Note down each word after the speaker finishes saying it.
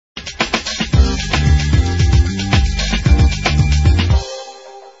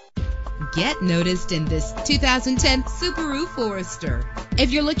Get noticed in this 2010 Subaru Forester.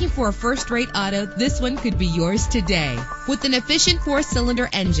 If you're looking for a first-rate auto, this one could be yours today. With an efficient 4-cylinder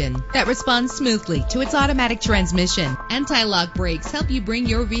engine that responds smoothly to its automatic transmission, anti-lock brakes help you bring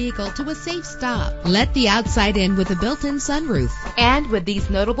your vehicle to a safe stop. Let the outside in with a built-in sunroof. And with these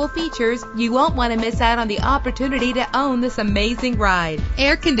notable features, you won't want to miss out on the opportunity to own this amazing ride.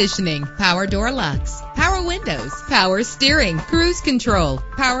 Air conditioning, power door locks, power windows, power steering, cruise control,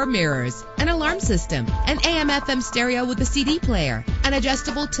 power mirrors, an alarm system, an AM/FM stereo with a CD player, an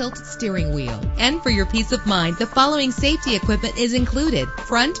adjustable tilt steering wheel. And for your peace of mind, the following safety equipment is included: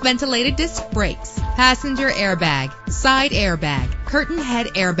 front ventilated disc brakes, passenger airbag, side airbag, curtain head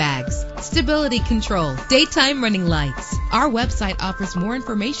airbags, stability control, daytime running lights. Our website offers more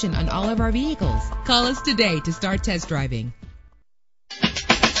information on all of our vehicles. Call us today to start test driving.